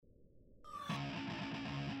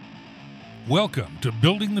Welcome to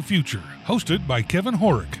Building the Future, hosted by Kevin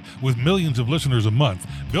Horick. With millions of listeners a month,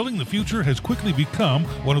 Building the Future has quickly become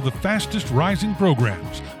one of the fastest rising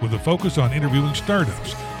programs, with a focus on interviewing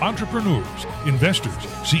startups, entrepreneurs, investors,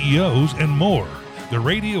 CEOs, and more. The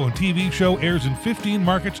radio and TV show airs in 15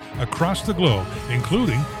 markets across the globe,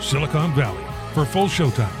 including Silicon Valley. For full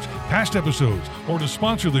showtimes, past episodes, or to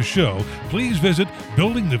sponsor the show, please visit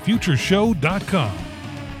buildingthefutureshow.com.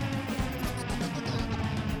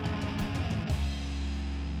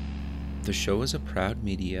 The show is a proud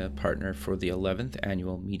media partner for the 11th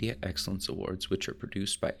Annual Media Excellence Awards, which are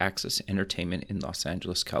produced by Access Entertainment in Los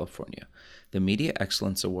Angeles, California. The Media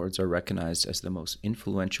Excellence Awards are recognized as the most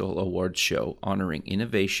influential awards show honoring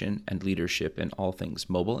innovation and leadership in all things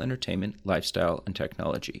mobile entertainment, lifestyle, and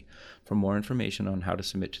technology. For more information on how to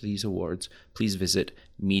submit to these awards, please visit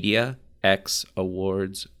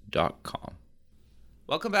MediaXAwards.com.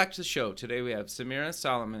 Welcome back to the show. Today we have Samira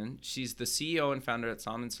Salomon. She's the CEO and founder at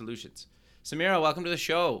Salomon Solutions. Samira, welcome to the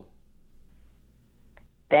show.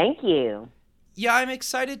 Thank you. Yeah, I'm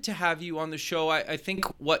excited to have you on the show. I think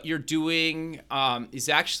what you're doing is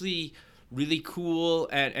actually really cool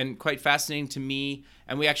and quite fascinating to me.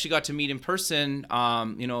 And we actually got to meet in person,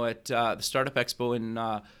 at the Startup Expo in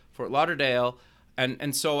Fort Lauderdale.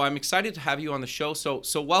 And so I'm excited to have you on the show. So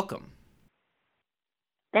welcome.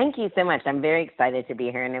 Thank you so much. I'm very excited to be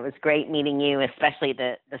here, and it was great meeting you, especially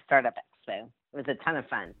the Startup Expo. It was a ton of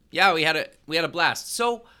fun. Yeah, we had a blast.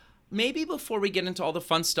 So maybe before we get into all the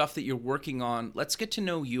fun stuff that you're working on, let's get to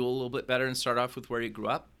know you a little bit better and start off with where you grew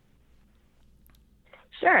up.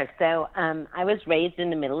 Sure. So I was raised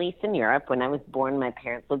in the Middle East and Europe. When I was born, my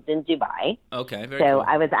parents lived in Dubai. Okay, very cool. So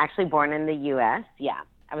I was actually born in the U.S. Yeah,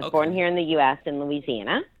 I was born here in the U.S. in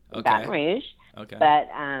Louisiana, Baton Rouge. Okay. But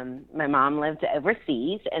my mom lived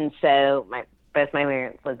overseas, and so both my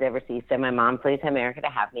parents lived overseas. So my mom flew to America to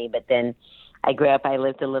have me, but then I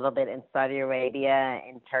lived a little bit in Saudi Arabia,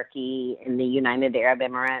 in Turkey, in the United Arab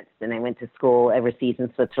Emirates, and I went to school overseas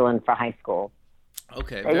in Switzerland for high school.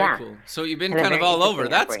 Okay, very cool. So you've been kind of all over.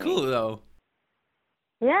 That's cool, though.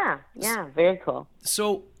 Yeah, very cool.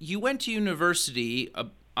 So you went to university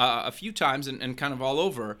a few times and kind of all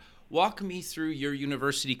over. Walk me through your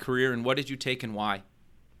university career and what did you take and why?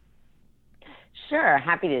 Sure,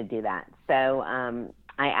 happy to do that. So I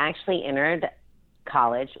actually entered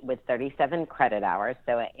college with 37 credit hours.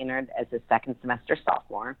 So I entered as a second semester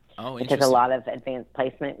sophomore. Oh, interesting. I took a lot of advanced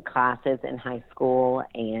placement classes in high school,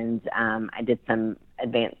 and I did some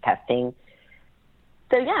advanced testing.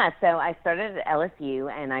 So I started at LSU,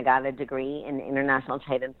 and I got a degree in international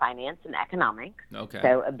trade and finance and economics. Okay.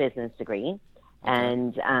 So a business degree. Okay.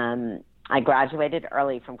 And I graduated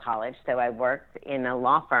early from college, so I worked in a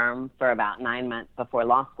law firm for about 9 months before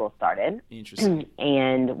law school started. Interesting.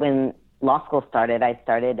 And when law school started, I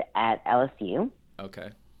started at LSU.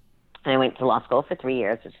 Okay. And I went to law school for 3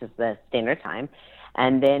 years, which is the standard time.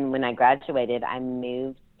 And then when I graduated, I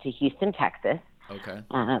moved to Houston, Texas. Okay.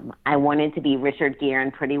 I wanted to be Richard Gere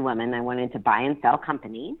and Pretty Woman. I wanted to buy and sell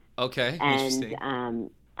companies. Okay, interesting. And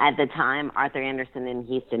at the time, Arthur Andersen in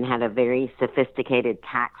Houston had a very sophisticated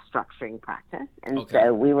tax structuring practice. And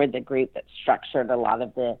so we were the group that structured a lot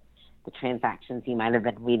of the transactions you might have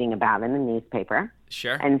been reading about in the newspaper.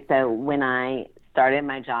 Sure. And so when I started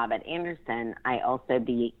my job at Andersen, I also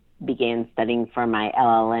began studying for my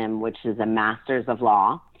LLM, which is a Master's of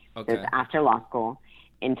Law. Okay. It's after law school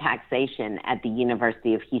in taxation at the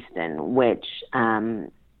University of Houston, which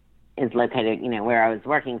is located, where I was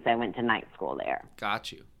working. So I went to night school there.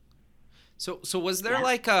 Got you. So was there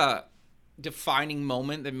like a defining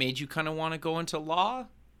moment that made you kind of want to go into law?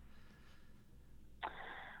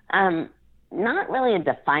 Not really a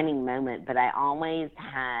defining moment, but I always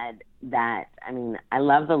had that. I mean, I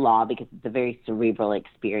love the law because it's a very cerebral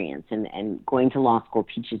experience, and going to law school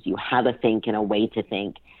teaches you how to think and a way to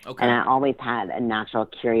think. Okay. And I always had a natural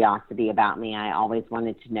curiosity about me. I always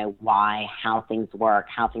wanted to know why, how things work,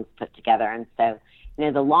 how things put together. And so,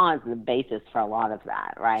 the law is the basis for a lot of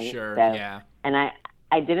that, right? Sure, so, yeah. And I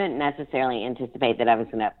didn't necessarily anticipate that I was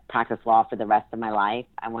going to practice law for the rest of my life.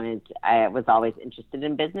 I was always interested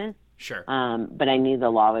in business. Sure. But I knew the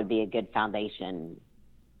law would be a good foundation.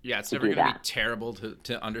 Yeah, it's never going to be terrible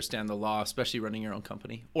to understand the law, especially running your own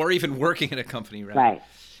company or even working in a company, right?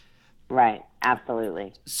 Right.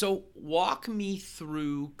 Absolutely. So walk me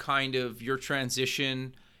through kind of your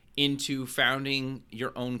transition into founding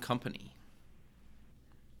your own company.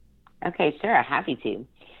 Okay, sure. Happy to.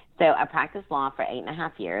 So I practiced law for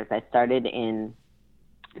 8.5 years. I started in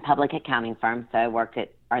public accounting firms. So I worked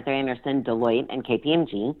at Arthur Andersen, Deloitte, and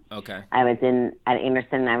KPMG. Okay. At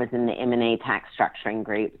Andersen, I was in the M&A tax structuring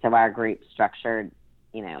group. So our group structured,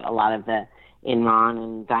 a lot of the Enron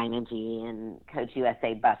and Dynegy and Coach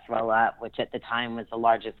USA bus roll-up, which at the time was the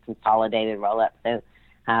largest consolidated roll-up. So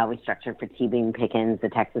we structured for T. Boone Pickens, the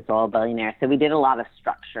Texas oil billionaire. So we did a lot of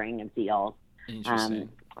structuring of deals. Interesting.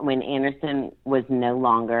 When Andersen was no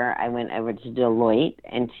longer, I went over to Deloitte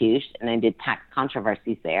and Touche, and I did tax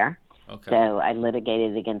controversies there. Okay. So I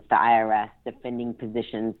litigated against the IRS, defending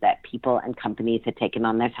positions that people and companies had taken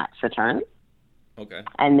on their tax returns. Okay.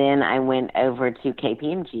 And then I went over to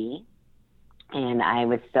KPMG, and I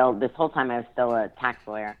was still, this whole time I was still a tax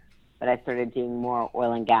lawyer, but I started doing more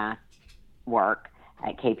oil and gas work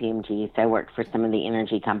at KPMG. So I worked for some of the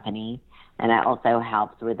energy companies. And I also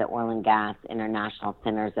helped with the Oil and Gas International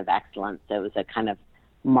Centers of Excellence. So it was a kind of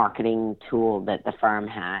marketing tool that the firm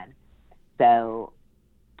had. So,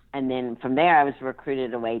 and then from there, I was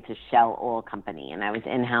recruited away to Shell Oil Company. And I was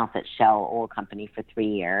in-house at Shell Oil Company for 3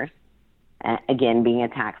 years, again, being a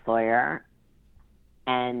tax lawyer.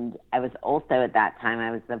 And I was also, at that time, I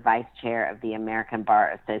was the vice chair of the American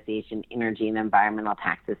Bar Association Energy and Environmental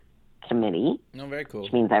Taxes Committee. No, very cool.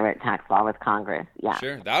 Which means I wrote tax law with Congress. Yeah.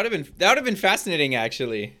 Sure. That would have been fascinating,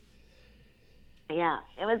 actually. Yeah,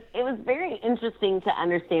 it was very interesting to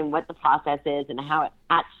understand what the process is and how it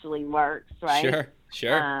actually works, right? Sure.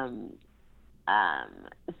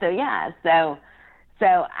 So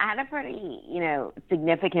I had a pretty,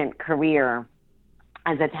 significant career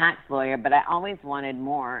as a tax lawyer, but I always wanted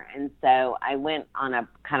more. And so I went on a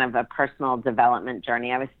kind of a personal development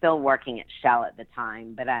journey. I was still working at Shell at the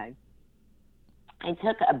time, but I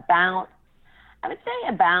took about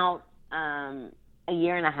a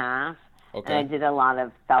year and a half. Okay. And I did a lot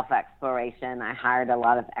of self-exploration. I hired a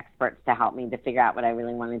lot of experts to help me to figure out what I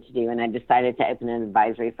really wanted to do. And I decided to open an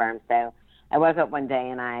advisory firm. So I woke up one day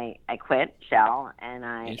and I quit Shell and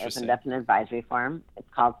I opened up an advisory firm. It's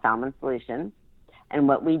called Salmon Solutions. And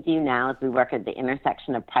what we do now is we work at the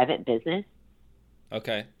intersection of private business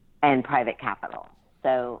and private capital.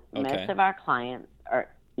 So most of our clients are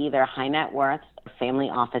either high net worth or family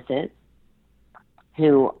offices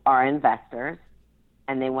who are investors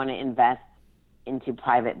and they want to invest into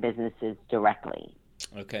private businesses directly.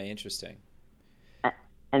 Okay, interesting.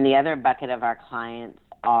 And the other bucket of our clients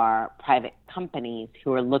are private companies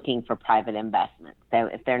who are looking for private investment. So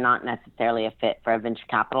if they're not necessarily a fit for a venture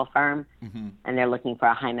capital firm and they're looking for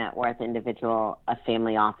a high net worth individual, a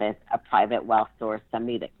family office, a private wealth source,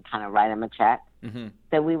 somebody that can kind of write them a check.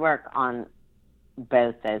 So we work on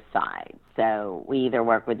both those sides. So we either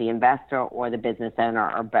work with the investor or the business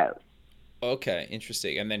owner or both. Okay,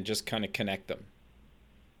 interesting. And then just kind of connect them.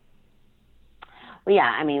 Well,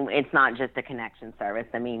 yeah, I mean, it's not just a connection service.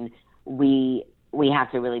 I mean, we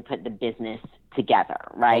have to really put the business together,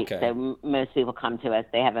 right? Okay. So most people come to us,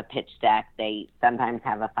 they have a pitch deck, they sometimes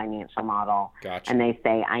have a financial model, Gotcha. And they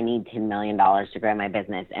say, I need $10 million to grow my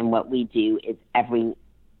business. And what we do is every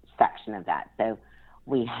section of that. So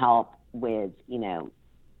we help with,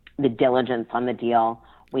 the diligence on the deal.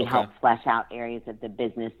 We help flesh out areas of the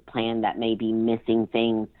business plan that may be missing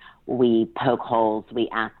things. We poke holes, we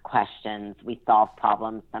ask questions, we solve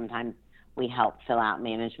problems. Sometimes we help fill out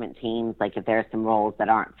management teams, like if there are some roles that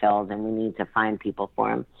aren't filled and we need to find people for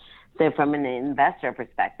them. So from an investor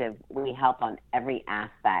perspective, we help on every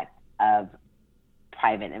aspect of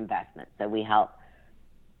private investment. So we help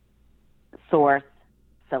source,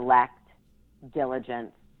 select,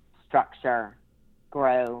 diligence, structure,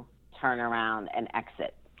 grow, turn around, and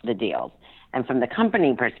exit the deals. And from the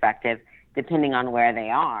company perspective, depending on where they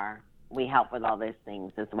are, we help with all those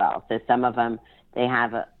things as well. So some of them, they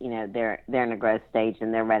have they're in a growth stage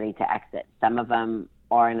and they're ready to exit. Some of them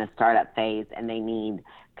are in a startup phase and they need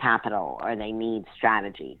capital or they need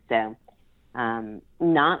strategy. So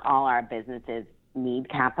not all our businesses need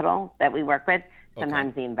capital that we work with.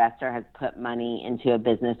 Sometimes the investor has put money into a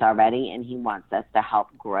business already and he wants us to help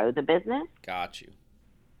grow the business. Got you.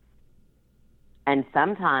 And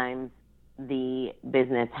sometimes the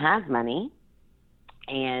business has money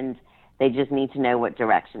and they just need to know what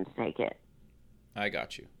direction to take it. I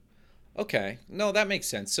got you. Okay. No, that makes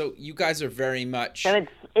sense. So you guys are very much... So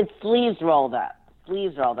it's sleeves rolled up.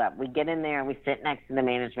 Sleeves rolled up. We get in there and we sit next to the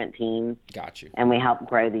management team. Got you. And we help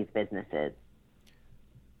grow these businesses.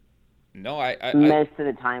 No, I most of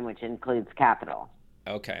the time, which includes capital.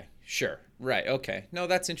 Okay. Sure. Right. Okay. No,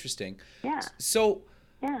 that's interesting. Yeah. So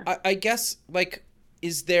yeah. I guess,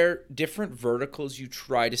 is there different verticals you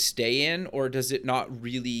try to stay in, or does it not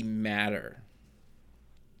really matter?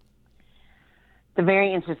 It's a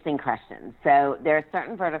very interesting question. So there are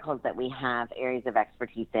certain verticals that we have areas of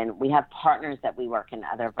expertise in. We have partners that we work in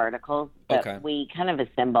other verticals, but we kind of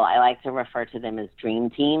assemble. I like to refer to them as dream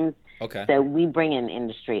teams. Okay. So we bring in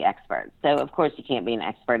industry experts. So of course you can't be an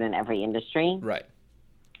expert in every industry. Right.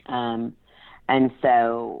 And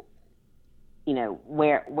so,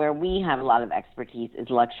 where we have a lot of expertise is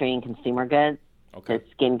luxury and consumer goods. Okay. So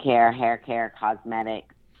skincare, hair care,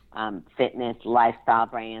 cosmetics, fitness, lifestyle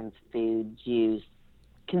brands, food, juice,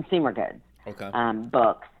 consumer goods, Okay.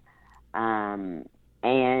 Books.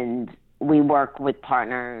 And we work with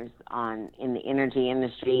partners in the energy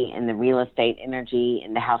industry, in the real estate industry,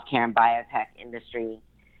 in the healthcare and biotech industry.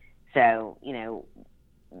 So,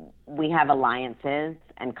 we have alliances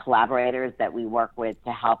and collaborators that we work with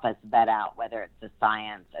to help us vet out whether it's the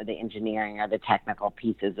science or the engineering or the technical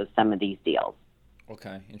pieces of some of these deals.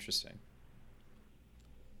 Okay, interesting.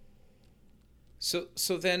 So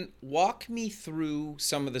then walk me through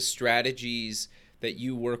some of the strategies that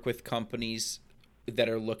you work with companies that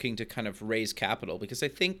are looking to kind of raise capital, because I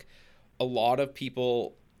think a lot of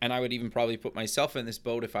people, and I would even probably put myself in this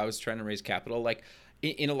boat if I was trying to raise capital, like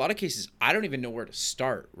in a lot of cases, I don't even know where to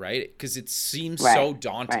start, right? Because it seems so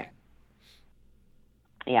daunting. Right.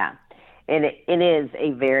 Yeah, it is a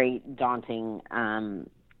very daunting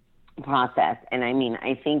process. And I mean,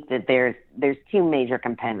 I think that there's two major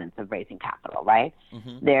components of raising capital, right?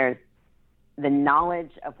 Mm-hmm. There's the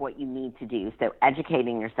knowledge of what you need to do, so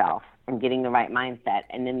educating yourself and getting the right mindset.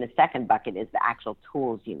 And then the second bucket is the actual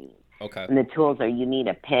tools you need. Okay. And the tools are, you need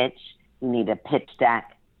a pitch, you need a pitch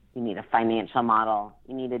deck, you need a financial model,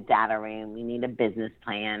 you need a data room, you need a business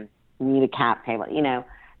plan, you need a cap table.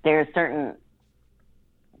 There are certain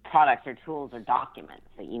products or tools or documents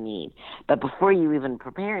that you need. But before you even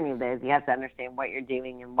prepare any of those, you have to understand what you're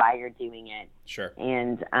doing and why you're doing it. Sure.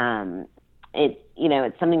 And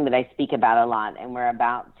it's something that I speak about a lot, and we're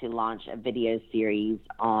about to launch a video series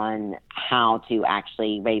on how to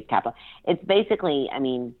actually raise capital. It's basically,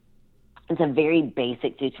 it's a very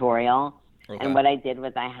basic tutorial. Okay. And what I did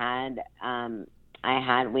was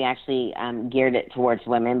we actually geared it towards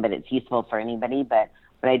women, but it's useful for anybody. But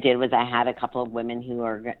what I did was I had a couple of women who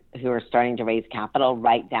are starting to raise capital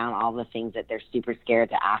write down all the things that they're super scared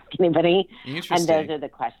to ask anybody. Interesting. And those are the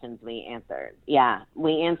questions we answered. Yeah,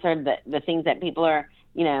 we answered the things that people are,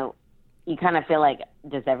 you kind of feel like,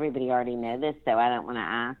 does everybody already know this? So I don't want to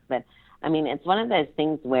ask. But, it's one of those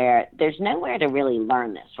things where there's nowhere to really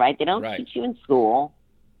learn this, right? They don't teach you in school.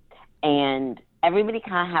 And everybody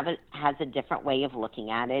kind of has a different way of looking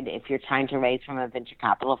at it. If you're trying to raise from a venture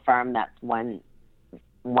capital firm, that's one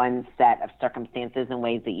set of circumstances and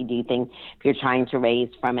ways that you do things. If you're trying to raise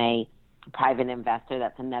from a private investor,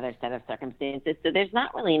 that's another set of circumstances. So there's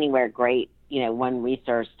not really anywhere great, one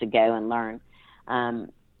resource to go and learn.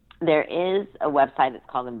 There is a website, it's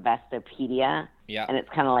called Investopedia. Yeah. And it's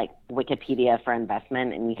kind of like Wikipedia for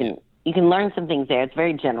investment, and you can learn some things there. It's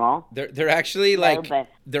very general. They're actually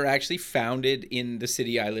they're actually founded in the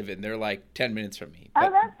city I live in. They're like 10 minutes from me.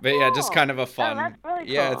 But yeah, just kind of a fun. Oh, that's really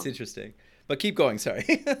cool. Yeah, it's interesting. But keep going,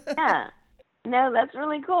 sorry. Yeah. No, that's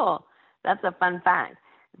really cool. That's a fun fact.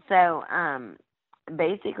 So,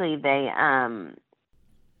 basically they have,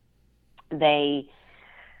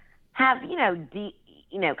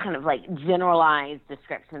 kind of like generalized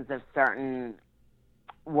descriptions of certain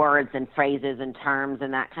words and phrases and terms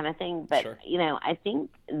and that kind of thing. But, sure. I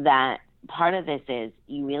think that part of this is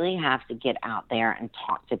you really have to get out there and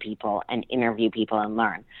talk to people and interview people and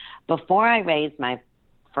learn. Before I raised my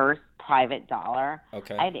first private dollar,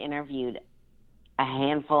 okay, I'd interviewed a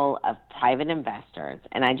handful of private investors,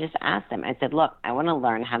 and I just asked them, I said, look, I want to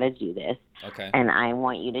learn how to do this, okay, and I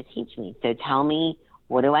want you to teach me. So tell me,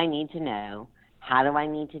 what do I need to know? How do I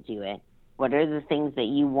need to do it? What are the things that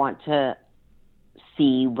you want to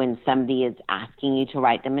see when somebody is asking you to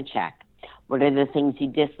write them a check? What are the things you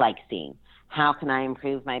dislike seeing? How can I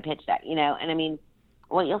improve my pitch deck? And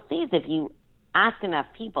what you'll see is if you ask enough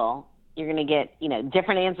people, you're going to get,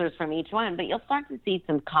 different answers from each one, but you'll start to see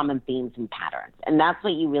some common themes and patterns. And that's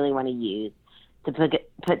what you really want to use to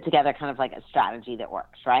put together kind of like a strategy that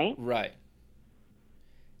works, right? Right.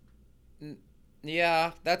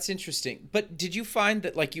 Yeah, that's interesting. But did you find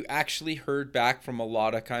that like you actually heard back from a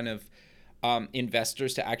lot of kind of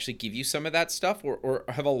investors to actually give you some of that stuff, or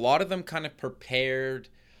have a lot of them kind of prepared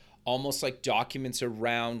almost like documents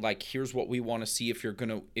around like, here's what we want to see if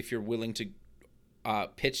you're willing to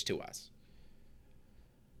pitch to us?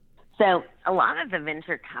 So a lot of the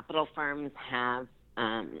venture capital firms have,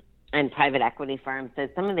 and private equity firms, so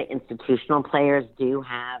some of the institutional players do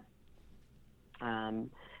have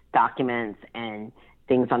documents and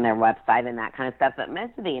things on their website and that kind of stuff, but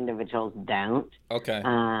most of the individuals don't. Okay.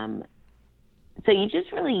 So you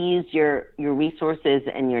just really use your resources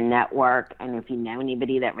and your network, and if you know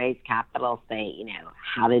anybody that raised capital, say,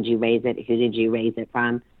 how did you raise it? Who did you raise it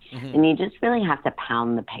from? And you just really have to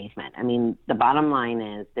pound the pavement. I mean, the bottom line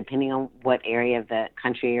is, depending on what area of the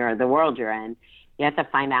country or the world you're in, you have to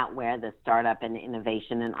find out where the startup and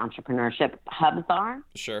innovation and entrepreneurship hubs are.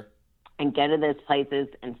 Sure. And go to those places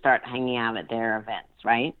and start hanging out at their events,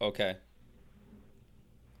 right? Okay.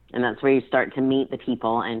 And that's where you start to meet the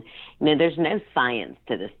people. And, there's no science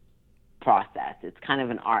to this process. It's kind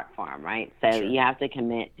of an art form, right? So Sure. you have to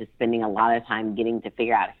commit to spending a lot of time getting to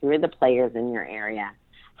figure out who are the players in your area,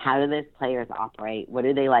 how do those players operate, what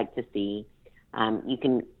do they like to see. You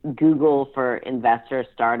can Google for investor,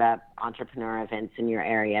 startup, entrepreneur events in your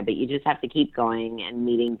area, but you just have to keep going and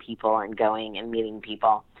meeting people and going and meeting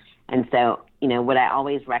people. And so, what I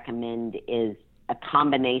always recommend is a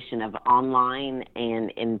combination of online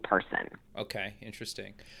and in person. Okay,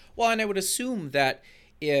 interesting. Well, and I would assume that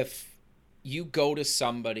if you go to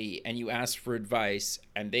somebody and you ask for advice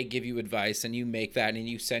and they give you advice and you make that and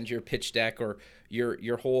you send your pitch deck or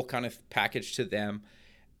your whole kind of package to them,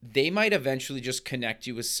 they might eventually just connect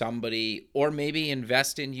you with somebody or maybe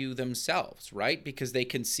invest in you themselves, right? Because they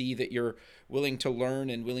can see that you're willing to learn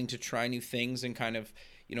and willing to try new things and kind of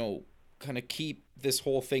keep this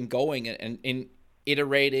whole thing going and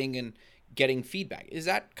iterating and getting feedback. Is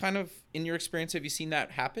that kind of, in your experience, have you seen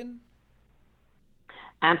that happen?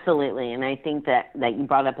 Absolutely. And I think that you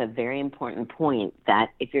brought up a very important point, that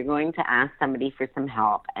if you're going to ask somebody for some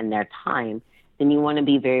help and their time, then you want to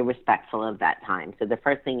be very respectful of that time. So the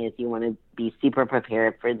first thing is you want to be super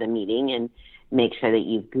prepared for the meeting and make sure that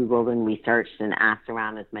you've Googled and researched and asked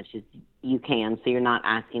around as much as you can, so you're not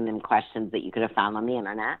asking them questions that you could have found on the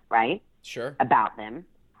internet, right? Sure. About them.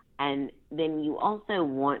 And then you also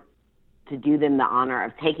want to do them the honor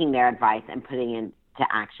of taking their advice and putting it into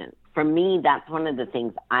action. For me, that's one of the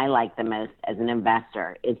things I like the most as an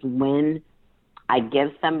investor, is when I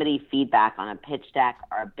give somebody feedback on a pitch deck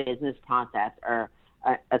or a business process or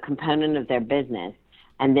a component of their business,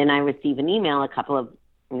 and then I receive an email a couple of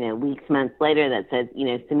weeks, months later that says,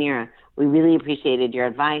 Samira, we really appreciated your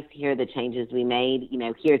advice. Here are the changes we made.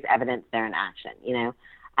 Here's evidence they're in action.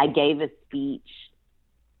 I gave a speech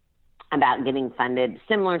about getting funded,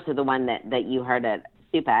 similar to the one that you heard at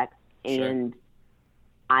SUPEX, and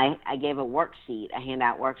I gave a worksheet, a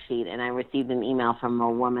handout worksheet, and I received an email from a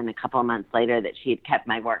woman a couple of months later that she had kept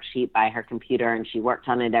my worksheet by her computer and she worked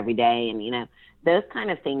on it every day. And, those kind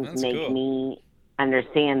of things That's make cool. me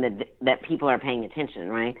understand that people are paying attention,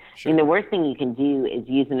 right? Sure. The worst thing you can do is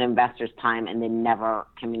use an investor's time and then never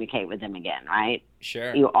communicate with them again, right?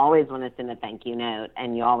 Sure. You always want to send a thank you note,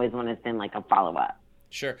 and you always want to send like a follow-up.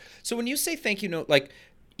 Sure. So when you say thank you note, like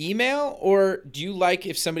email, or do you like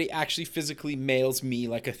if somebody actually physically mails me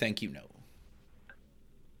like a thank you note?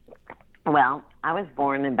 Well, I was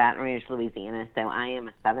born in Baton Rouge, Louisiana, so I am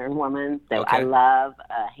a Southern woman. So Okay. I love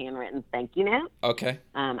a handwritten thank you note. Okay.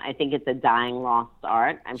 I think it's a dying lost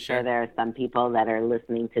art. I'm Sure. sure there are some people that are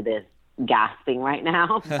listening to this gasping right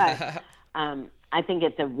now. But I think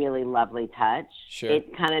it's a really lovely touch. Sure.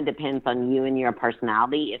 It kind of depends on you and your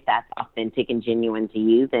personality. If that's authentic and genuine to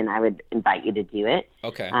you, then I would invite you to do it.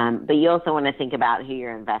 Okay. But you also want to think about who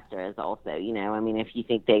your investor is also. If you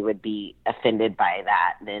think they would be offended by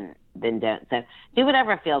that, then don't. So do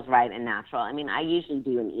whatever feels right and natural. I usually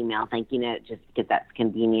do an email thank you note just because that's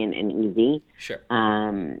convenient and easy. Sure.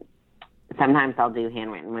 Sometimes I'll do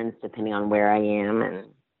handwritten ones depending on where I am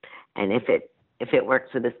and if it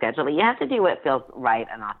works with the schedule. But you have to do what feels right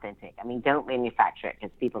and authentic. Don't manufacture it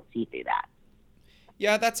because people see through that.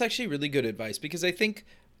 Yeah, that's actually really good advice, because I think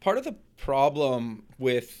part of the problem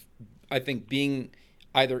with, being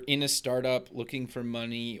either in a startup looking for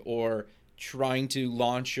money or trying to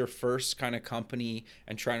launch your first kind of company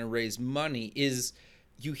and trying to raise money is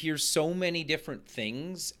you hear so many different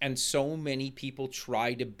things and so many people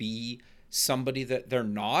try to be somebody that they're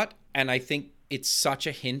not. And I think it's such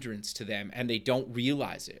a hindrance to them and they don't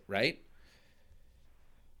realize it, right?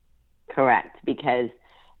 Correct. Because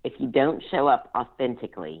if you don't show up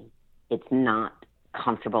authentically, it's not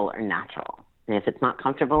comfortable or natural. And if it's not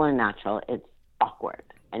comfortable or natural, it's awkward.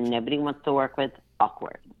 And nobody wants to work with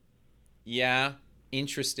awkward. Yeah,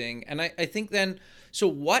 interesting. And I think then, so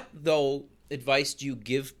what, though, advice do you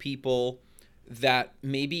give people that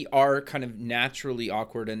maybe are kind of naturally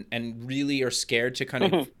awkward and really are scared to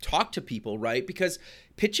kind of talk to people, right? Because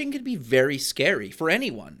pitching can be very scary for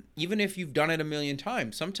anyone, even if you've done it a million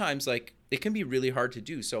times. Sometimes, it can be really hard to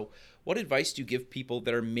do. So what advice do you give people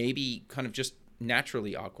that are maybe kind of just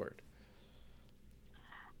naturally awkward?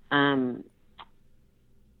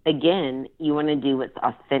 Again, you want to do what's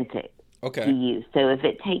authentic to you. So if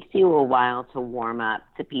it takes you a while to warm up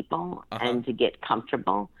to people and to get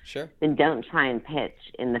comfortable, Sure. then don't try and pitch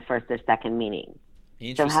in the first or second meeting. So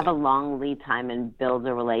have a Interesting. long lead time and build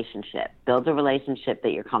a relationship. Build a relationship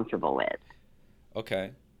that you're comfortable with.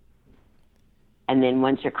 Okay. And then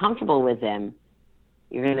once you're comfortable with them,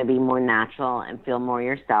 you're going to be more natural and feel more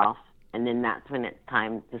yourself. And then that's when it's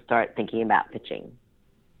time to start thinking about pitching.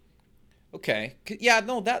 Okay. Yeah,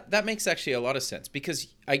 no, that makes actually a lot of sense, because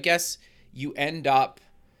I guess you end up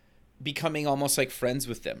becoming almost like friends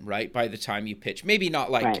with them, right? By the time you pitch. Maybe not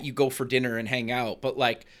like Right. you go for dinner and hang out, but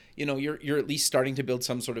like, you're at least starting to build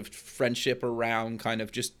some sort of friendship around kind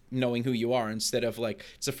of just knowing who you are, instead of like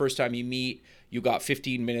it's the first time you meet, you got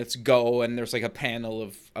 15 minutes, go, and there's like a panel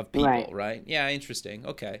of people, Right. right? Yeah, interesting.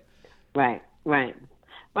 Okay. Right. Right.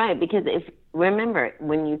 Right. Because remember,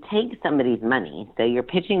 when you take somebody's money, so you're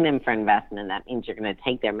pitching them for investment, that means you're going to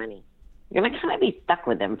take their money. You're going to kind of be stuck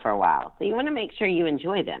with them for a while. So you want to make sure you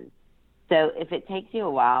enjoy them. So if it takes you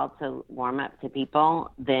a while to warm up to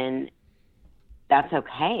people, then that's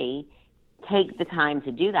okay. Take the time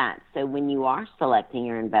to do that. So when you are selecting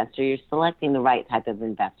your investor, you're selecting the right type of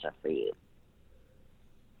investor for you.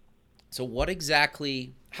 So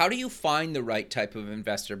how do you find the right type of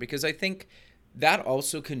investor? Because I think that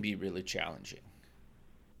also can be really challenging.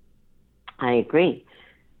 I agree.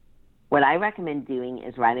 What I recommend doing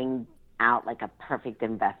is writing out like a perfect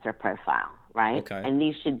investor profile, right? Okay. And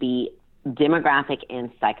these should be demographic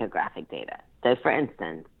and psychographic data. So for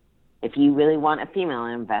instance, if you really want a female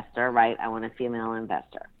investor, right? I want a female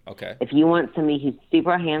investor. Okay. If you want somebody who's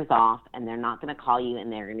super hands off and they're not going to call you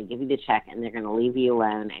and they're going to give you the check and they're going to leave you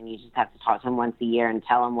alone and you just have to talk to them once a year and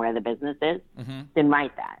tell them where the business is, then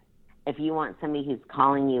write that. If you want somebody who's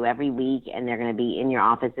calling you every week and they're going to be in your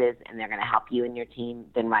offices and they're going to help you and your team,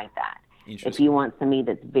 then write that. If you want somebody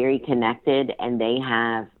that's very connected and they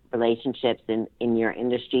have relationships in your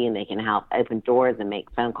industry and they can help open doors and make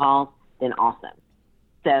phone calls, then awesome.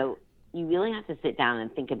 So you really have to sit down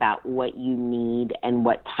and think about what you need and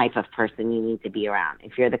what type of person you need to be around.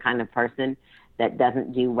 If you're the kind of person that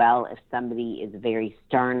doesn't do well if somebody is very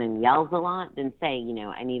stern and yells a lot, then say,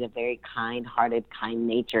 I need a very kind-hearted,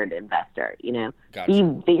 kind-natured investor. Gotcha.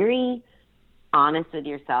 Be very honest with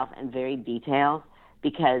yourself and very detailed,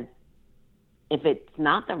 because if it's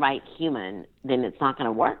not the right human, then it's not going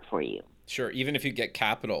to work for you. Sure. Even if you get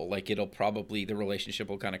capital, like the relationship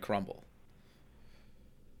will kind of crumble.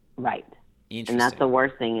 Right. Interesting. And that's the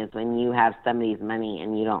worst thing, is when you have somebody's money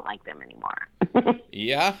and you don't like them anymore.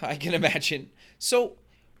 Yeah, I can imagine. So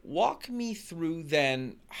walk me through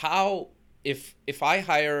then how, if I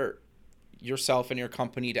hire yourself and your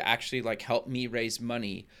company to actually like help me raise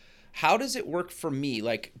money, how does it work for me?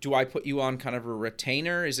 Like, do I put you on kind of a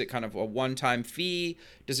retainer? Is it kind of a one-time fee?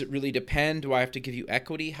 Does it really depend? Do I have to give you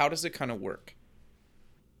equity? How does it kind of work?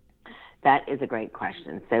 That is a great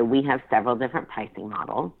question. So we have several different pricing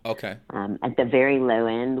models. Okay. At the very low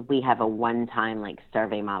end, we have a one-time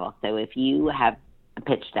survey model. So if you have a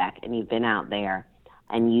pitch deck and you've been out there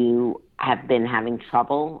and you have been having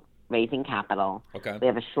trouble raising capital, okay, we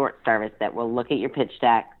have a short service that will look at your pitch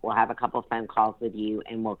deck. We'll have a couple of phone calls with you,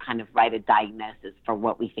 and we'll kind of write a diagnosis for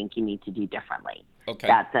what we think you need to do differently. Okay.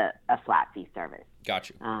 That's a flat fee service. Got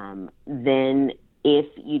you. Then if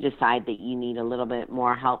you decide that you need a little bit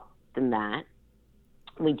more help than that,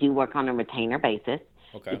 we do work on a retainer basis.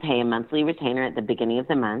 Okay. We pay a monthly retainer at the beginning of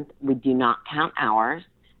the month. We do not count hours.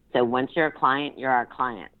 So once you're a client, you're our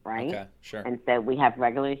client, right? Okay, sure. And so we have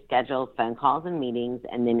regularly scheduled phone calls and meetings,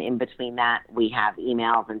 and then in between that, we have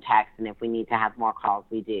emails and texts, and if we need to have more calls,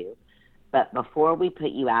 we do. But before we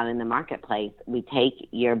put you out in the marketplace, we take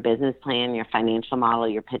your business plan, your financial model,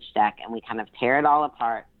 your pitch deck, and we kind of tear it all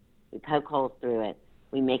apart. We poke holes through it.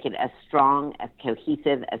 We make it as strong, as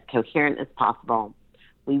cohesive, as coherent as possible.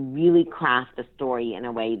 We really craft a story in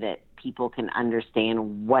a way that people can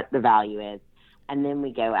understand what the value is. And then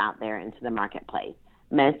we go out there into the marketplace.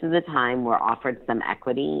 Most of the time, we're offered some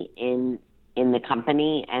equity in the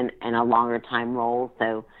company and a longer time role.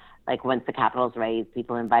 So, like once the capital is raised,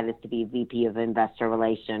 people invite us to be VP of Investor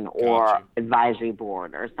Relation or Gotcha. Advisory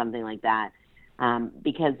Board or something like that,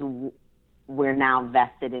 because we're now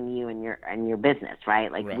vested in you and your business,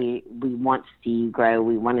 right? Like Right. we want to see you grow,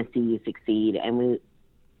 we want to see you succeed, and we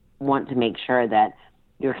want to make sure that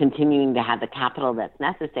you're continuing to have the capital that's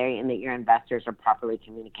necessary and that your investors are properly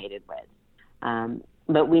communicated with.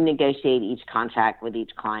 But we negotiate each contract with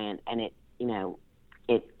each client, and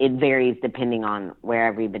it varies depending on where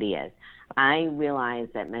everybody is. I realize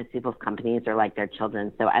that most people's companies are like their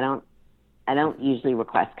children, so I don't usually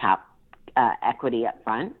request equity up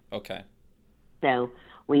front. Okay. So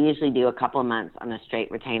we usually do a couple of months on a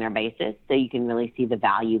straight retainer basis, so you can really see the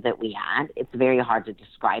value that we add. It's very hard to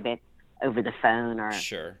describe it over the phone or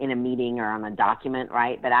Sure. in a meeting or on a document,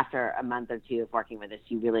 right? But after a month or two of working with us,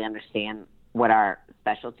 you really understand what our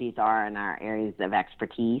specialties are and our areas of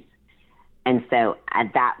expertise. And so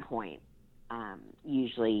at that point,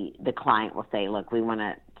 usually the client will say, look, we want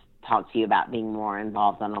to talk to you about being more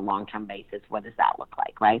involved on a long-term basis. What does that look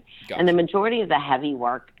like, right? Gotcha. And the majority of the heavy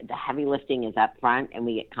work, the heavy lifting is up front, and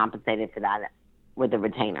we get compensated for that with the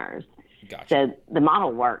retainers. Gotcha. So the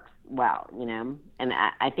model works well, and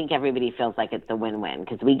I think everybody feels like it's a win-win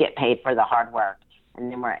because we get paid for the hard work,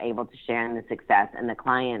 and then we're able to share in the success, and the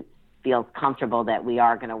client feels comfortable that we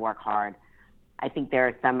are going to work hard. I think there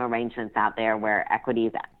are some arrangements out there where equity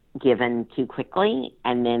is given too quickly,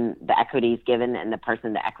 and then the equity is given and the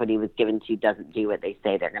person the equity was given to doesn't do what they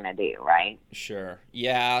say they're going to do, right? Sure.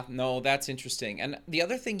 Yeah, no, that's interesting. And the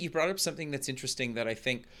other thing, you brought up something that's interesting that I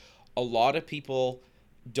think a lot of people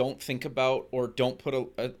don't think about or don't put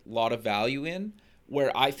a lot of value in,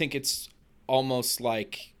 where I think it's almost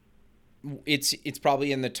like it's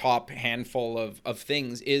probably in the top handful of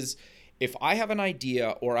things, is if I have an idea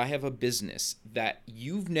or I have a business that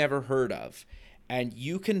you've never heard of, and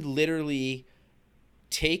you can literally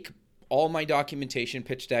take all my documentation,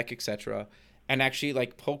 pitch deck, etc., and actually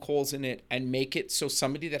like poke holes in it and make it so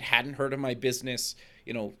somebody that hadn't heard of my business,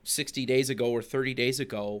 60 days ago or 30 days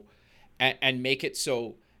ago, and make it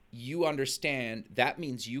so you understand, that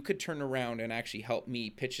means you could turn around and actually help me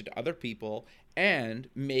pitch it to other people and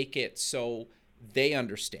make it so they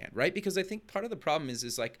understand, right? Because I think part of the problem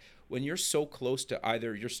is like when you're so close to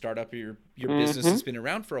either your startup or your business that's been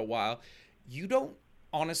around for a while, you don't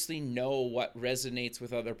honestly know what resonates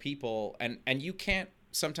with other people, and you can't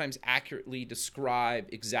sometimes accurately describe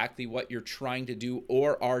exactly what you're trying to do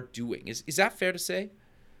or are doing. Is that fair to say?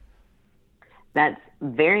 That's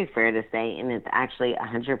very fair to say, and it's actually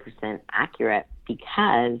 100% accurate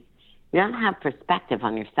because you don't have perspective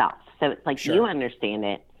on yourself. So it's like Sure. You understand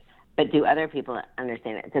it, but do other people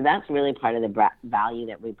understand it? So that's really part of the value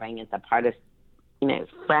that we bring. It's a part of,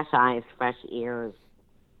 fresh eyes, fresh ears.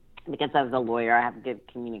 Because I was a lawyer, I have good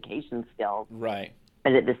communication skills. Right.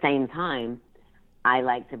 But at the same time, I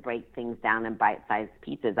like to break things down in bite-sized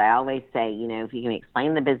pieces. I always say, if you can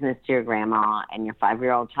explain the business to your grandma and your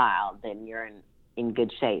 5-year-old child, then you're in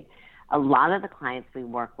good shape. A lot of the clients we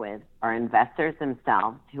work with are investors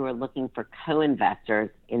themselves who are looking for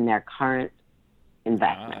co-investors in their current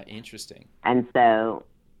investment. Interesting. And so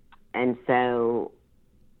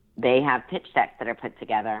they have pitch decks that are put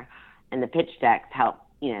together, and the pitch decks help,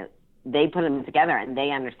 they put them together and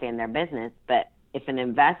they understand their business. But if an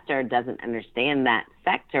investor doesn't understand that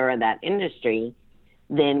sector or that industry,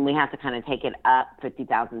 then we have to kind of take it up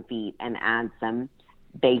 50,000 feet and add some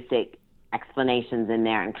basic explanations in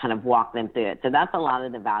there and kind of walk them through it. So that's a lot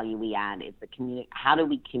of the value we add is how do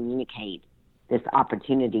we communicate this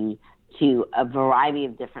opportunity to a variety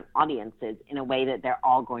of different audiences in a way that they're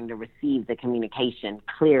all going to receive the communication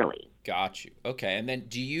clearly. Got you. Okay. And then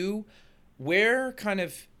where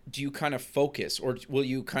do you kind of focus, or will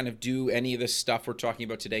you kind of do any of this stuff we're talking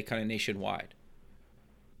about today kind of nationwide?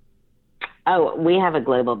 Oh, we have a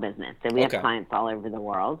global business. So we Okay. have clients all over the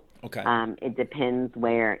world. Okay. It depends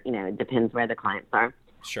where the clients are.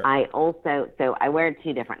 Sure. I wear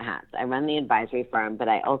 2 different hats. I run the advisory firm, but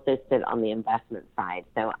I also sit on the investment side.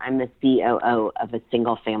 So I'm the COO of a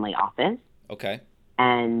single family office. Okay.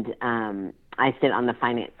 And I sit on the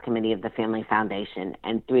finance committee of the Family Foundation.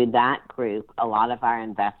 And through that group, a lot of our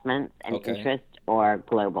investments and interests are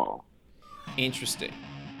global. Interesting.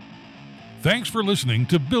 Thanks for listening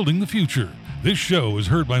to Building the Future. This show is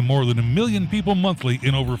heard by more than 1 million people monthly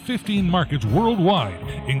in over 15 markets worldwide,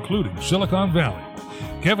 including Silicon Valley.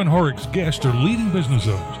 Kevin Horick's guests are leading business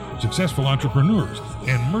owners, successful entrepreneurs,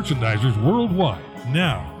 and merchandisers worldwide.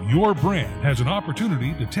 Now, your brand has an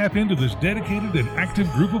opportunity to tap into this dedicated and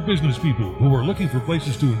active group of business people who are looking for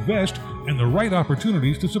places to invest and the right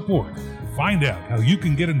opportunities to support. Find out how you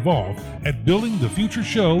can get involved at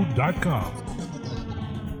buildingthefutureshow.com.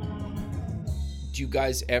 Do you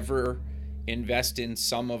guys ever invest in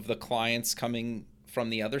some of the clients coming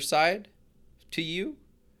from the other side to you?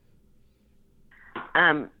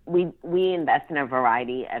 We invest in a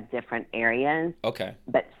variety of different areas. Okay.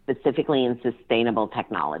 But specifically in sustainable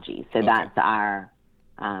technology. So that's our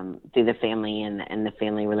through the family and the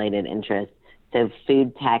family related interests. So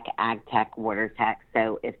food tech, ag tech, water tech.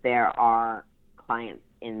 So if there are clients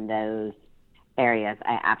in those areas,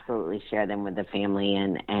 I absolutely share them with the family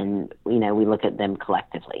and we look at them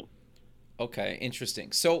collectively. Okay,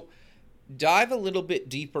 interesting. So dive a little bit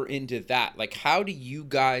deeper into that. Like, how do you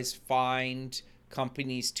guys find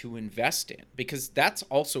companies to invest in? Because that's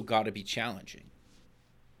also got to be challenging.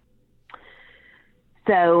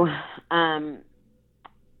 So,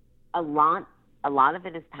 a lot of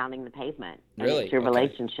it is pounding the pavement. Really? And it's your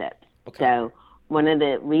relationships. Okay. So one of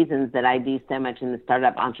the reasons that I do so much in the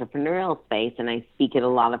startup entrepreneurial space, and I speak at a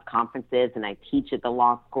lot of conferences and I teach at the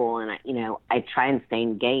law school, and I try and stay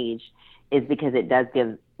engaged, is because it does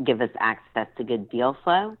give us access to good deal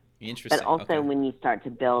flow. Interesting. But also when you start to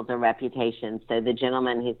build a reputation. So the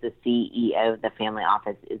gentleman who's the CEO of the family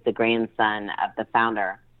office is the grandson of the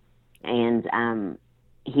founder. And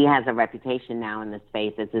he has a reputation now in the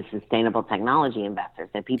space as a sustainable technology investor.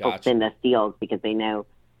 So people send us deals because they know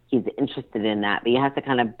he's interested in that. But you have to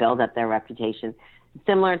kind of build up their reputation.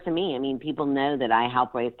 Similar to me. I mean, people know that I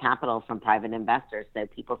help raise capital from private investors. So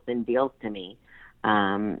people send deals to me.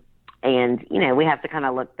 And, we have to kind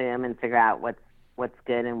of look through them and figure out what's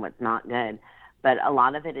good and what's not good. But a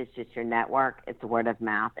lot of it is just your network. It's word of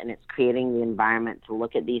mouth, and it's creating the environment to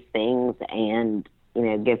look at these things and,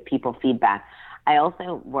 give people feedback. I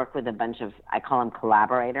also work with a bunch of, I call them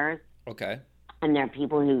collaborators. Okay. And they're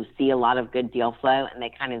people who see a lot of good deal flow, and they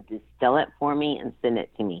kind of distill it for me and send it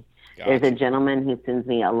to me. Gotcha. There's a gentleman who sends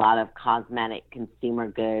me a lot of cosmetic consumer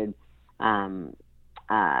goods.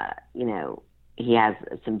 He has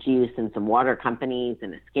some juice and some water companies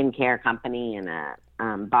and a skincare company and a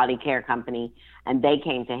body care company. And they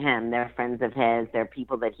came to him. They're friends of his. They're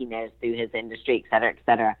people that he knows through his industry, et cetera, et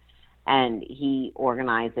cetera. And he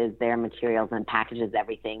organizes their materials and packages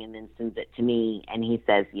everything and then sends it to me. And he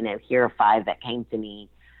says, here are 5 that came to me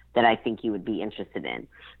that I think you would be interested in.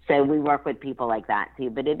 So we work with people like that too.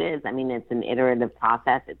 But it's an iterative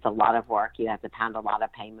process. It's a lot of work. You have to pound a lot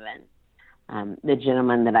of pavement. The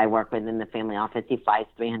gentleman that I work with in the family office, he flies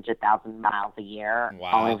 300,000 miles a year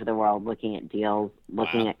all over the world looking at deals,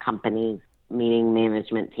 looking at companies, meeting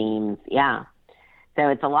management teams. Yeah. So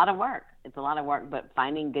it's a lot of work. But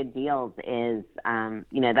finding good deals is,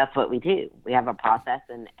 that's what we do. We have a process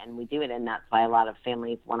and we do it. And that's why a lot of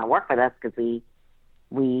families want to work with us, because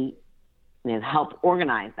we help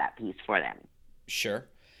organize that piece for them. Sure.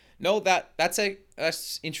 No, that's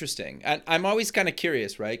interesting. And I'm always kind of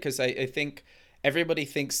curious, right? Because I think everybody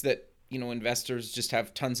thinks that, investors just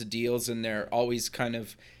have tons of deals and they're always kind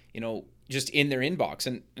of, just in their inbox.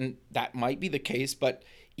 And that might be the case, but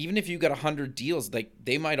even if you got 100 deals, like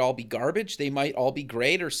they might all be garbage, they might all be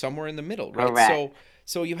great or somewhere in the middle, right? Correct.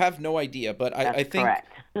 So you have no idea. But I think correct.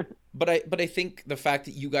 but I think the fact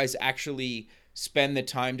that you guys actually spend the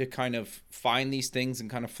time to kind of find these things and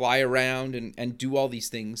kind of fly around and do all these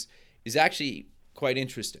things is actually quite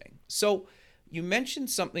interesting. So you mentioned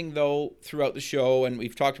something though throughout the show, and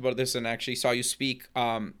we've talked about this and actually saw you speak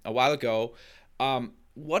a while ago.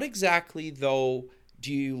 What exactly though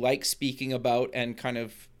do you like speaking about and kind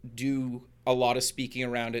of do a lot of speaking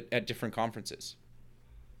around it at different conferences?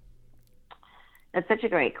 That's such a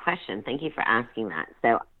great question. Thank you for asking that.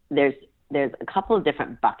 So there's a couple of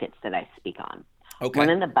different buckets that I speak on. Okay. One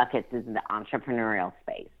of the buckets is the entrepreneurial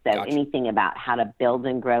space. So Gotcha. Anything about how to build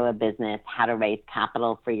and grow a business, how to raise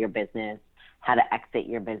capital for your business, how to exit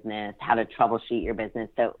your business, how to troubleshoot your business.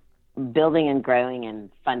 So building and growing and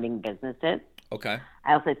funding businesses. Okay.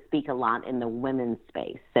 I also speak a lot in the women's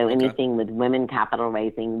space. So anything with women capital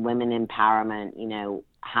raising, women empowerment,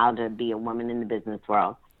 how to be a woman in the business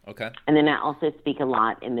world. Okay. And then I also speak a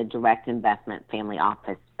lot in the direct investment family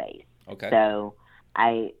office space. Okay. So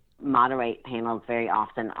I moderate panels very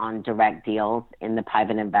often on direct deals in the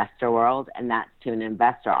private investor world, and that's to an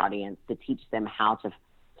investor audience to teach them how to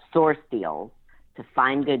source deals, to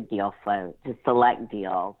find good deal flow, to select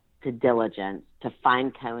deals, to diligence, to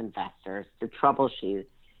find co-investors, to troubleshoot,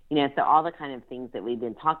 so all the kind of things that we've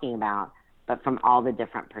been talking about, but from all the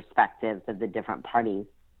different perspectives of the different parties.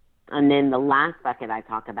 And then the last bucket I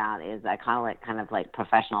talk about is, I call it kind of like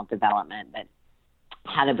professional development, but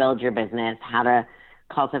how to build your business, how to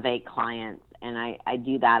cultivate clients. And I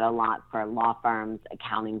do that a lot for law firms,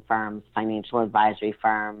 accounting firms, financial advisory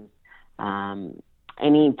firms,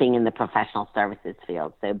 anything in the professional services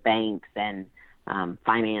field. So banks and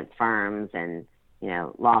finance firms and,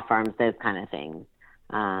 law firms, those kind of things.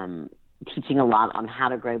 Teaching a lot on how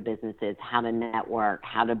to grow businesses, how to network,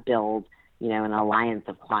 how to build, an alliance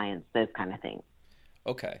of clients, those kind of things.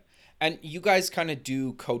 Okay. And you guys kind of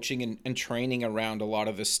do coaching and training around a lot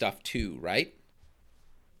of this stuff too, right?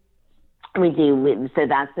 We do. So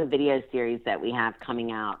that's the video series that we have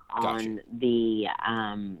coming out on Gotcha. the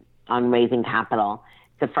on raising capital.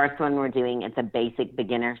 The first one we're doing, it's a basic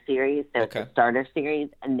beginner series, so Okay. It's a starter series,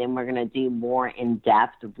 and then we're going to do more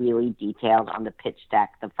in-depth, really detailed on the pitch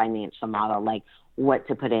deck, the financial model, like what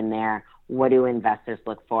to put in there, what do investors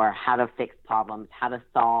look for, how to fix problems, how to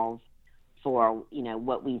solve for,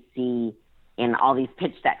 what we see in all these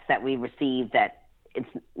pitch decks that we receive that it's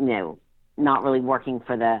not really working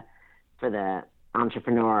for the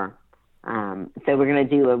entrepreneur. So we're going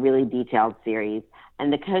to do a really detailed series,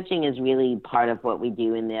 and the coaching is really part of what we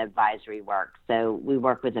do in the advisory work. So we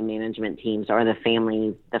work with the management teams or the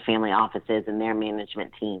family offices and their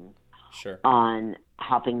management teams on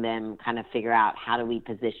helping them kind of figure out how do we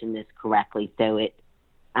position this correctly so it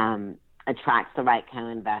attracts the right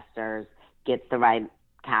co-investors, gets the right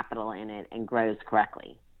capital in it, and grows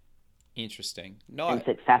correctly. Interesting. And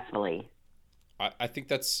successfully. I think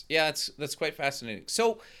that's quite fascinating.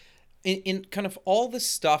 So in kind of all the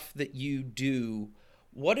stuff that you do,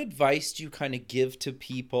 what advice do you kind of give to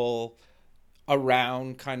people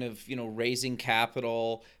around kind of, raising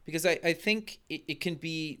capital? Because I think it can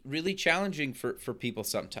be really challenging for people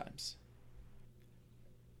sometimes.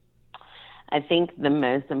 I think the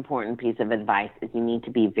most important piece of advice is you need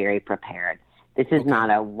to be very prepared. This is not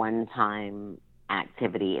a one-time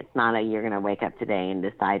activity. It's not you're going to wake up today and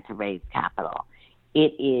decide to raise capital.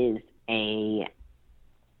 It is a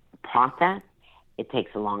process. It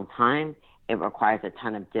takes a long time. It requires a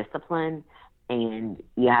ton of discipline, and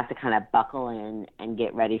you have to kind of buckle in and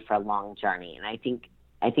get ready for a long journey. And I think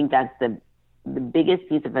that's the biggest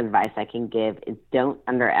piece of advice I can give is don't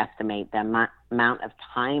underestimate the amount of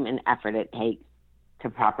time and effort it takes to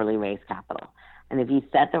properly raise capital. And if you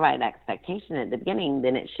set the right expectation at the beginning,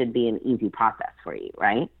 then it should be an easy process for you,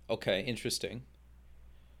 right? Okay, interesting.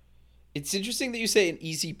 It's interesting that you say an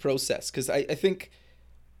easy process, because I think,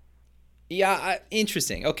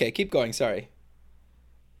 interesting. Okay, keep going. Sorry.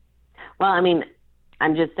 Well, I mean,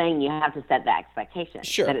 I'm just saying you have to set the expectation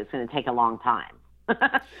that it's going to take a long time.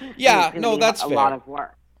 Yeah, no, that's fair. A lot of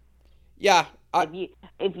work. Yeah.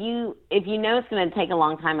 If you know it's going to take a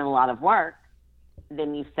long time and a lot of work,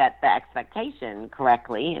 then you set the expectation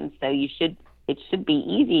correctly, and so it should be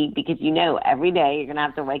easy because every day you're going to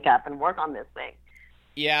have to wake up and work on this thing.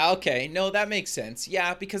 Yeah, okay. No, that makes sense.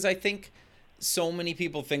 Yeah, because I think so many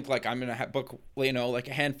people think like I'm going to book, like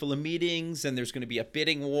a handful of meetings and there's going to be a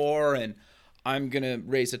bidding war and I'm going to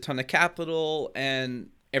raise a ton of capital and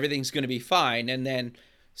everything's going to be fine. And then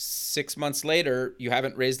 6 months later, you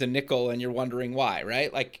haven't raised a nickel and you're wondering why,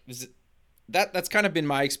 right? Like that's kind of been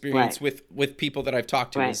my experience with people that I've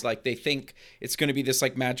talked to is like they think it's going to be this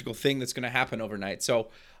like magical thing that's going to happen overnight. So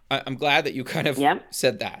I'm glad that you kind of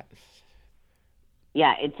said that.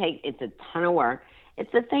 Yeah, it's a ton of work.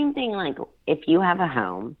 It's the same thing like if you have a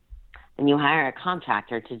home and you hire a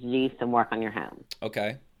contractor to do some work on your home.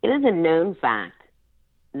 Okay. It is a known fact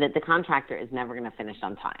that the contractor is never going to finish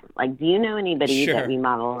on time. Like, do you know anybody that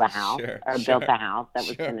remodeled a house or built a house that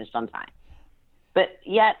was finished on time? But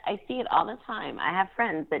yet I see it all the time. I have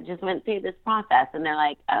friends that just went through this process and they're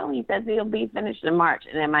like, oh, he says he'll be finished in March.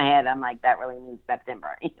 And in my head, I'm like, that really means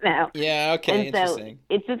September, Yeah, okay, and interesting.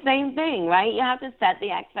 So it's the same thing, right? You have to set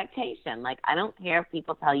the expectation. Like, I don't care if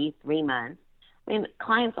people tell you 3 months. I mean,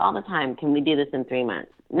 clients all the time, can we do this in 3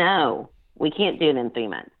 months? No, we can't do it in 3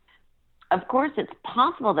 months. Of course, it's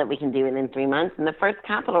possible that we can do it in 3 months. And the first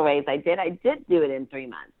capital raise I did do it in 3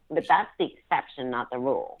 months. But that's the exception, not the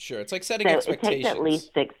rule. Sure, it's like setting expectations. It takes at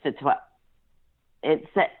least 6 to 12.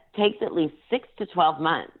 Takes at least 6 to 12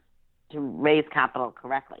 months to raise capital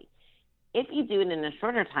correctly. If you do it in a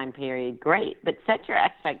shorter time period, great. But set your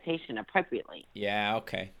expectation appropriately. Yeah.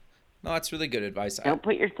 Okay. No, that's really good advice. Don't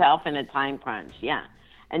put yourself in a time crunch. Yeah.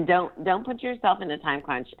 And don't put yourself in a time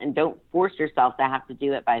crunch, and don't force yourself to have to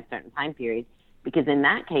do it by a certain time period, because in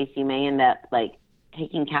that case you may end up like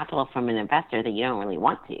taking capital from an investor that you don't really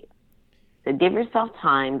want to. So give yourself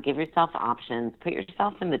time, give yourself options, put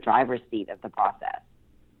yourself in the driver's seat of the process.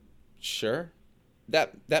 Sure.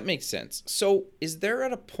 That makes sense. So is there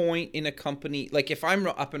at a point in a company, like if I'm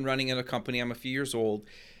up and running in a company, I'm a few years old,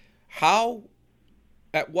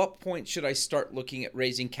 at what point should I start looking at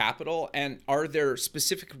raising capital? And are there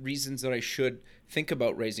specific reasons that I should think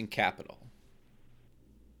about raising capital?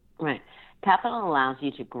 Right. Capital allows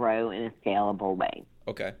you to grow in a scalable way.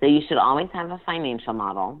 Okay. So you should always have a financial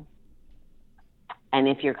model. And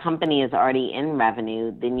if your company is already in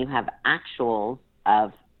revenue, then you have actuals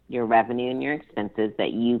of your revenue and your expenses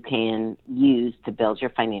that you can use to build your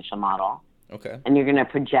financial model. Okay. And you're going to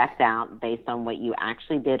project out based on what you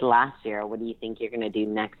actually did last year. What do you think you're going to do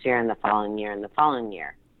next year and the following year and the following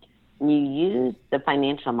year? And you use the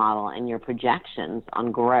financial model and your projections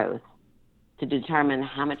on growth to determine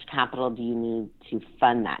how much capital do you need to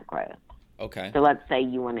fund that growth. Okay. So let's say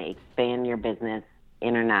you want to expand your business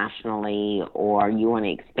internationally, or you want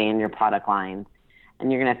to expand your product lines,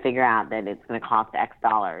 and you're going to figure out that it's going to cost X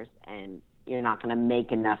dollars and you're not going to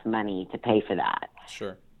make enough money to pay for that.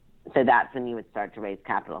 Sure. So that's when you would start to raise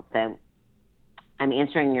capital. So I'm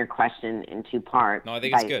answering your question in two parts. No, I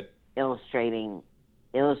think it's good. Illustrating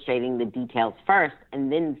the details first,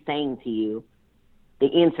 and then saying to you,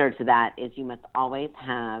 the answer to that is you must always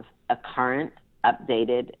have a current,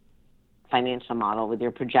 updated financial model with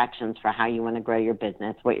your projections for how you want to grow your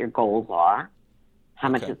business, what your goals are, how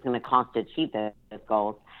much it's going to cost to achieve those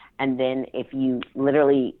goals. And then if you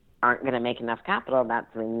literally aren't going to make enough capital,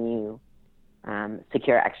 that's when you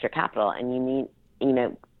secure extra capital. And you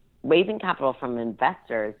need, raising capital from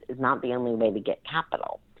investors is not the only way to get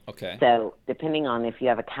capital. Okay. So depending on if you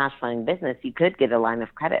have a cash flowing business, you could get a line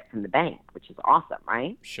of credit from the bank, which is awesome,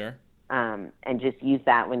 right? Sure. And just use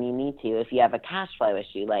that when you need to. If you have a cash flow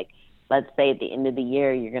issue, like let's say at the end of the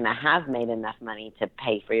year, you're going to have made enough money to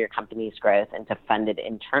pay for your company's growth and to fund it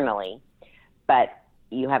internally, but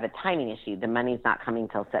you have a timing issue. The money's not coming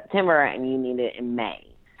till September and you need it in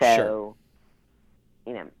May. So,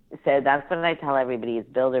 sure. So that's what I tell everybody is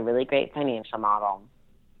build a really great financial model,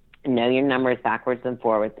 know your numbers backwards and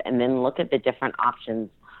forwards, and then look at the different options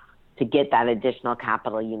to get that additional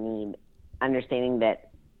capital you need, understanding that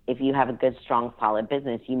if you have a good, strong, solid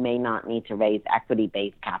business, you may not need to raise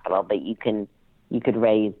equity-based capital, but you could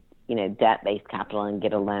raise, debt-based capital and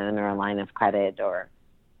get a loan or a line of credit or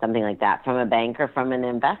something like that from a bank or from an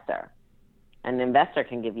investor. An investor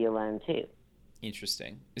can give you a loan too.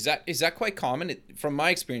 Interesting. Is that quite common? From my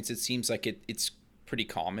experience, it seems like it's pretty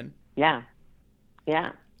common. Yeah.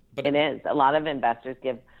 But it is. A lot of investors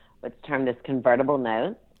give what's termed as convertible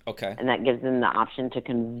notes. Okay. And that gives them the option to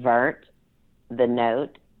convert the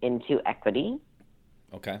note into equity.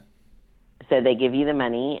 Okay. So they give you the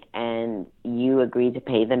money and you agree to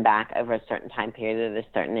pay them back over a certain time period at a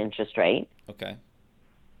certain interest rate. Okay.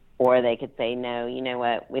 Or they could say, no, you know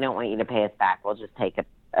what, we don't want you to pay us back. We'll just take a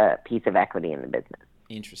piece of equity in the business.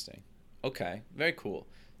 Interesting. Okay. Very cool.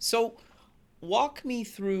 So walk me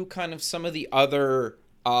through kind of some of the other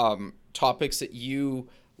topics that you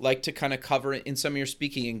like to kind of cover in some of your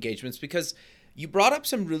speaking engagements, because you brought up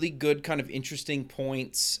some really good kind of interesting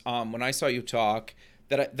points when I saw you talk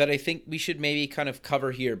that I think we should maybe kind of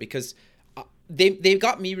cover here, because they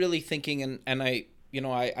got me really thinking, and I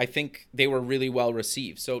think they were really well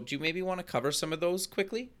received. So do you maybe want to cover some of those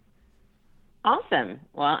quickly? Awesome.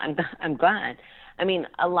 Well, I'm glad. I mean,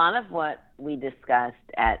 a lot of what we discussed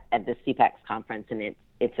at the CPEX conference, and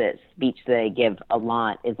it's a speech that I give a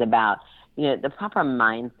lot, is about the proper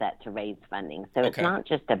mindset to raise funding. So it's not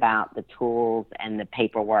just about the tools and the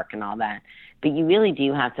paperwork and all that, but you really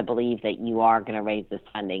do have to believe that you are going to raise this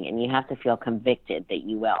funding, and you have to feel convicted that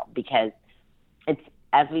you will, because it's,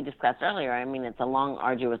 as we discussed earlier, I mean, it's a long,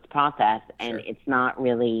 arduous process, and it's not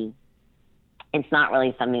really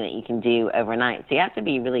something that you can do overnight. So you have to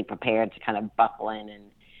be really prepared to kind of buckle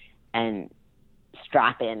in and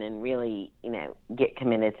strap in and really, get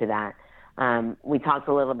committed to that. We talked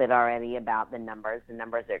a little bit already about the numbers. The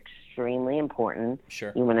numbers are extremely important.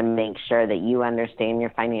 Sure. You want to make sure that you understand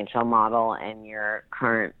your financial model and your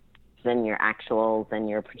currents and your actuals and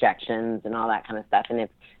your projections and all that kind of stuff. And if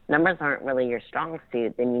numbers aren't really your strong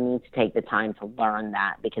suit, then you need to take the time to learn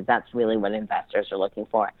that, because that's really what investors are looking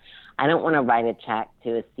for. I don't want to write a check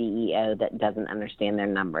to a CEO that doesn't understand their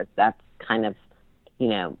numbers. That's kind of,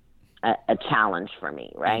 a challenge for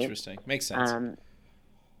me, right? Interesting. Makes sense.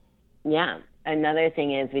 Yeah. Another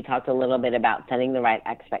thing is we talked a little bit about setting the right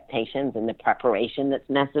expectations and the preparation that's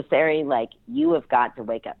necessary. Like, you have got to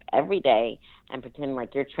wake up every day and pretend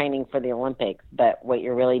like you're training for the Olympics, but what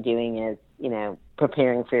you're really doing is,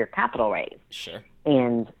 preparing for your capital raise. Sure.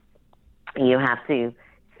 And you have to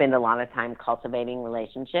spend a lot of time cultivating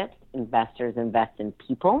relationships. Investors invest in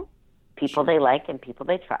people they like and people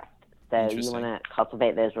they trust. So you want to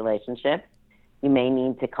cultivate those relationships. You may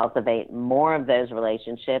need to cultivate more of those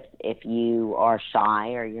relationships if you are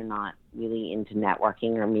shy or you're not really into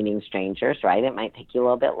networking or meeting strangers, right? It might take you a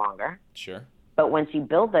little bit longer. Sure. But once you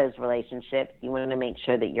build those relationships, you want to make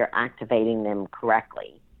sure that you're activating them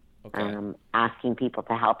correctly. Okay. Asking people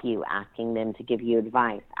to help you, asking them to give you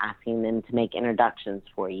advice, asking them to make introductions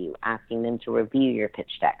for you, asking them to review your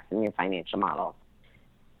pitch decks and your financial models.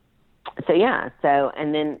 So,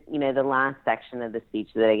 and then, the last section of the speech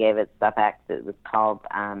that I gave at StepX, it was called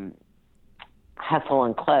Hustle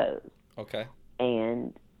and Close. Okay.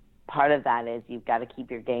 And part of that is you've got to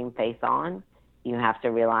keep your game face on. You have to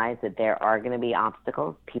realize that there are going to be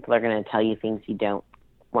obstacles. People are going to tell you things you don't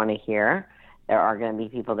want to hear. There are going to be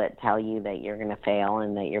people that tell you that you're going to fail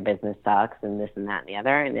and that your business sucks and this and that and the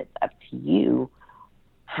other. And it's up to you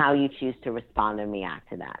how you choose to respond and react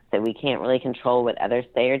to that. So we can't really control what others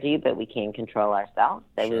say or do, but we can control ourselves.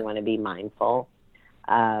 So we want to be mindful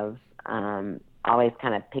of always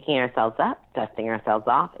kind of picking ourselves up, dusting ourselves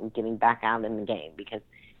off, and getting back out in the game, because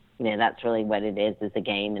that's really what it is a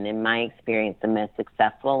game. And in my experience, the most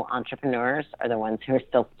successful entrepreneurs are the ones who are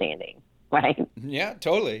still standing, right? Yeah,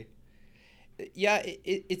 totally. Yeah,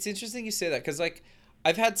 it's interesting you say that, because like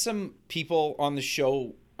I've had some people on the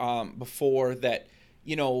show before that,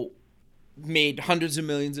 made hundreds of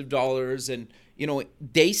millions of dollars, and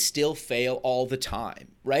they still fail all the time,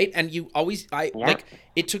 right? And like,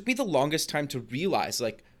 it took me the longest time to realize,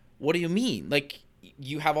 like, what do you mean? Like,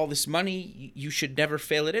 you have all this money, you should never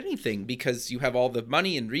fail at anything because you have all the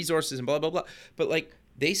money and resources and blah blah blah. But like,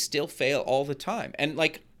 they still fail all the time, and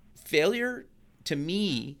like, failure to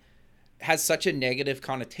me has such a negative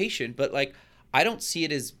connotation, but like, I don't see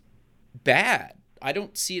it as bad. I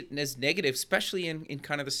don't see it as negative, especially in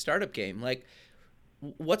kind of the startup game. Like,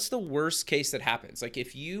 what's the worst case that happens? Like,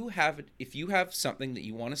 if you have something that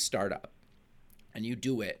you want to start up and you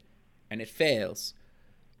do it and it fails,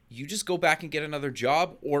 you just go back and get another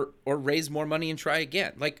job or raise more money and try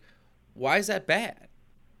again. Like, why is that bad?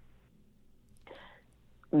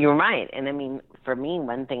 You're right. And I mean, for me,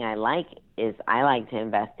 one thing I like to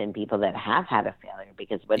invest in people that have had a failure,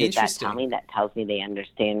 because what does that tell me? That tells me they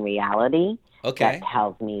understand reality. Okay. That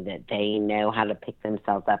tells me that they know how to pick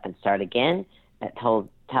themselves up and start again. That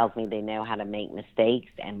tells me they know how to make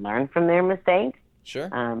mistakes and learn from their mistakes. Sure.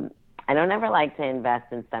 I don't ever like to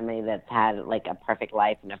invest in somebody that's had like a perfect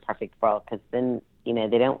life and a perfect world, because then,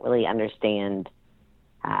 they don't really understand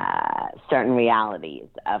certain realities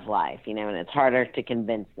of life, and it's harder to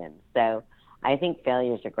convince them. So I think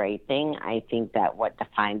failure is a great thing. I think that what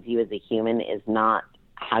defines you as a human is not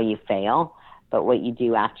how you fail, but what you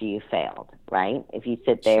do after you failed, right? If you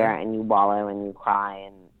sit there Sure. and you wallow and you cry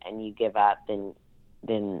and you give up, then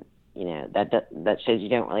that shows you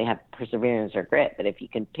don't really have perseverance or grit. But if you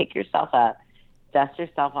can pick yourself up, dust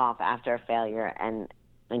yourself off after a failure, and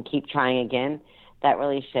keep trying again, that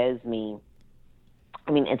really shows me,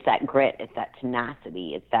 it's that grit, it's that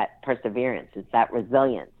tenacity, it's that perseverance, it's that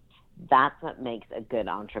resilience. That's what makes a good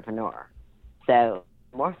entrepreneur. So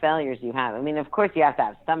the more failures you have, of course you have to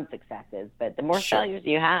have some successes, but the more Sure. failures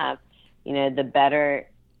you have, the better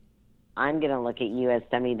I'm going to look at you as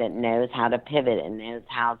somebody that knows how to pivot and knows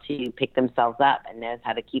how to pick themselves up and knows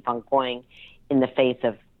how to keep on going in the face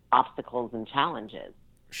of obstacles and challenges.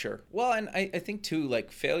 Sure. Well, and I think too,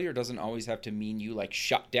 like, failure doesn't always have to mean you like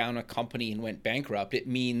shut down a company and went bankrupt. It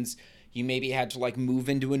means you maybe had to like move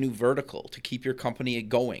into a new vertical to keep your company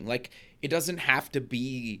going. Like, it doesn't have to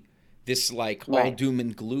be this like all Right. doom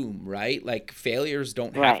and gloom, right? Like, failures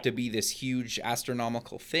don't have Right. to be this huge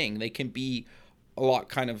astronomical thing. They can be a lot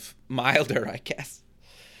kind of milder, I guess.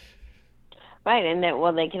 Right, and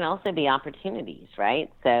they can also be opportunities,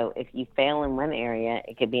 right? So if you fail in one area,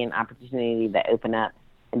 it could be an opportunity to open up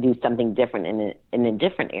and do something different in a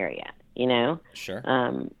different area, Sure.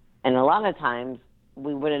 And a lot of times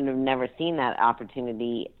we wouldn't have never seen that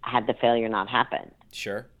opportunity had the failure not happened.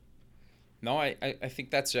 Sure. No, I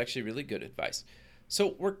think that's actually really good advice.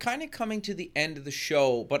 So we're kind of coming to the end of the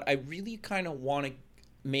show, but I really kind of want to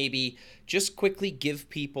maybe just quickly give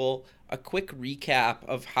people a quick recap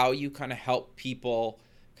of how you kind of help people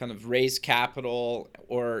kind of raise capital,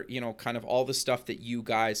 or, kind of all the stuff that you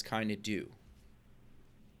guys kind of do.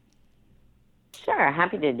 Sure,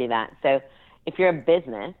 happy to do that. So if you're a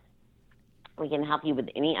business, we can help you with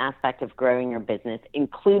any aspect of growing your business,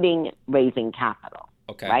 including raising capital.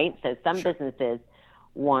 Okay. Right? So some Sure. businesses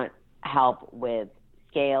want help with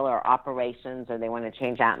scale or operations, or they want to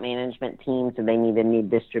change out management teams, or they need a new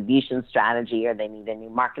distribution strategy, or they need a new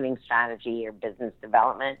marketing strategy or business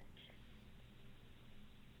development.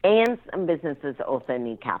 And some businesses also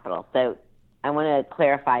need capital. So I want to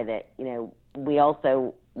clarify that,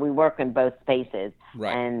 we work in both spaces.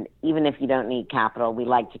 Right. And even if you don't need capital, we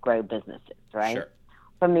like to grow businesses, right? Sure.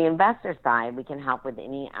 From the investor side, we can help with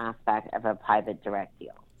any aspect of a private direct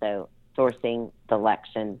deal. So sourcing,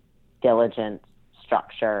 selection, diligence,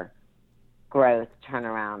 structure, growth,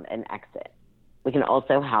 turnaround, and exit. We can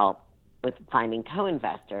also help with finding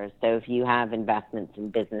co-investors. So if you have investments in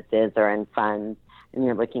businesses or in funds and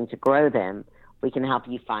you're looking to grow them, we can help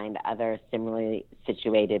you find other similarly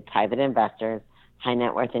situated private investors, high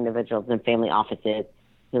net worth individuals, and family offices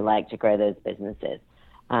who like to grow those businesses.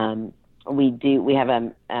 We have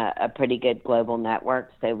a pretty good global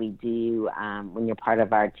network. So we do, when you're part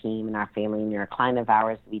of our team and our family and you're a client of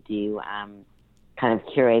ours, we do kind of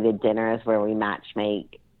curated dinners where we match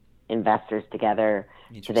make investors together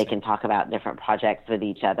so they can talk about different projects with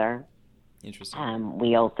each other. Interesting.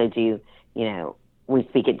 We also do, we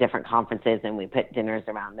speak at different conferences and we put dinners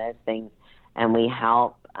around those things, and we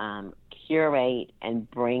help curate and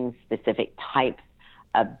bring specific types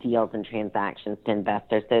of deals and transactions to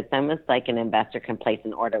investors. So it's almost like an investor can place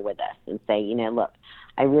an order with us and say, look,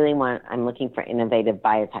 I'm looking for innovative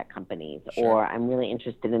biotech companies, Sure. or I'm really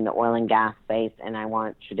interested in the oil and gas space and I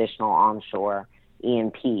want traditional onshore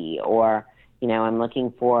E&P, or, I'm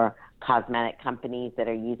looking for cosmetic companies that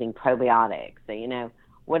are using probiotics. So,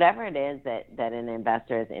 whatever it is that an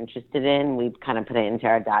investor is interested in, we've kind of put it into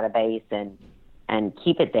our database and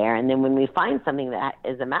keep it there. And then when we find something that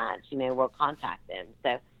is a match, we'll contact them.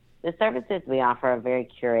 So the services we offer are very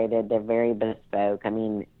curated. They're very bespoke. I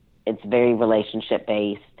mean, it's very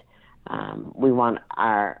relationship-based. We want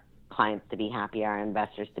our clients to be happy, our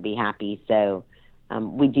investors to be happy. So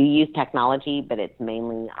we do use technology, but it's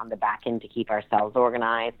mainly on the back end to keep ourselves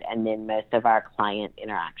organized. And then most of our client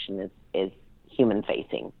interaction is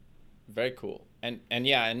human-facing. Very cool. And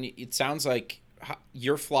it sounds like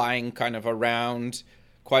you're flying kind of around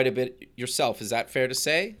quite a bit yourself. Is that fair to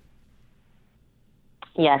say?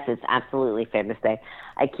 Yes, it's absolutely fair to say.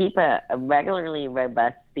 I keep a regularly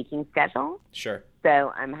robust speaking schedule. Sure.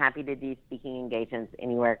 So I'm happy to do speaking engagements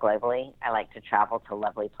anywhere globally. I like to travel to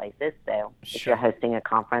lovely places. So if you're hosting a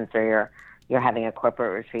conference or you're having a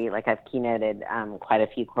corporate retreat, like I've keynoted quite a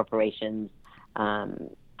few corporations,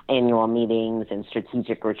 annual meetings and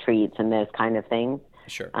strategic retreats and those kind of things.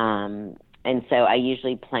 Sure. And so I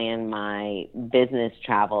usually plan my business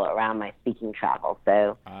travel around my speaking travel.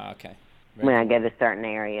 So okay. When I go to certain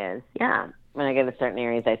areas, I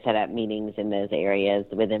set up meetings in those areas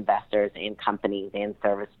with investors and companies and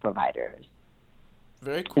service providers.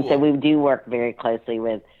 Very cool. And so we do work very closely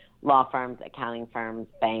with law firms, accounting firms,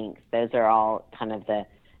 banks. Those are all kind of the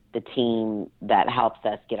team that helps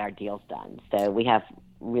us get our deals done. So we have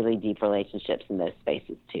really deep relationships in those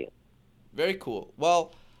spaces too. Very cool.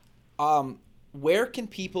 Well, where can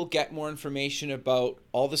people get more information about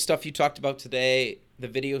all the stuff you talked about today, the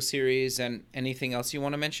video series, and anything else you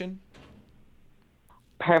want to mention?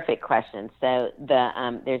 Perfect question. So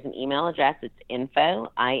there's an email address. It's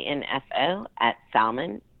info, I-N-F-O,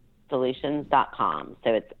 @salmansolutions.com.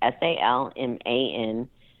 So it's SALMAN,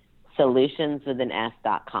 solutions with an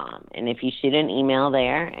S.com. And if you shoot an email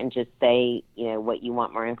there and just say, what you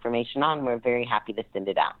want more information on, we're very happy to send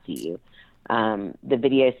it out to you. The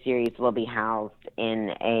video series will be housed in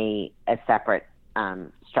a separate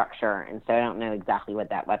structure, and so I don't know exactly what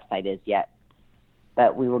that website is yet,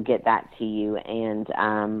 but we will get that to you.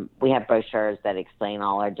 And we have brochures that explain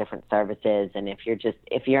all our different services. And if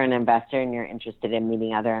you're an investor and you're interested in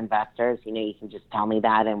meeting other investors, you can just tell me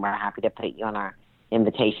that, and we're happy to put you on our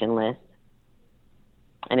invitation list.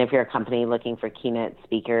 And if you're a company looking for keynote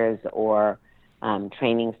speakers or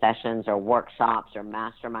training sessions or workshops or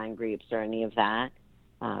mastermind groups or any of that,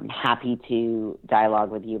 happy to dialogue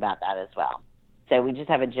with you about that as well. So we just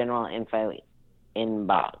have a general info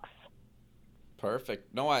inbox.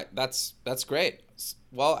 Perfect. No, that's great.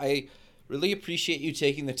 Well, I really appreciate you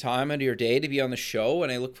taking the time out of your day to be on the show,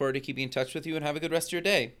 and I look forward to keeping in touch with you, and have a good rest of your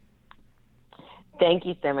day. Thank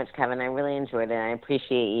you so much, Kevin. I really enjoyed it. I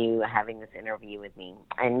appreciate you having this interview with me.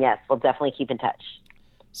 And yes, we'll definitely keep in touch.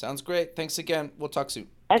 Sounds great. Thanks again. We'll talk soon.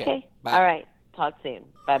 Okay. Bye. All right. Talk soon.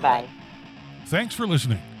 Bye-bye. Thanks for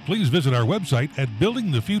listening. Please visit our website at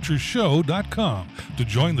buildingthefutureshow.com to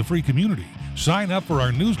join the free community, sign up for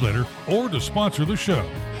our newsletter, or to sponsor the show.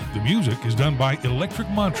 The music is done by Electric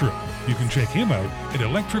Mantra. You can check him out at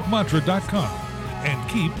electricmantra.com and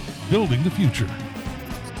keep building the future.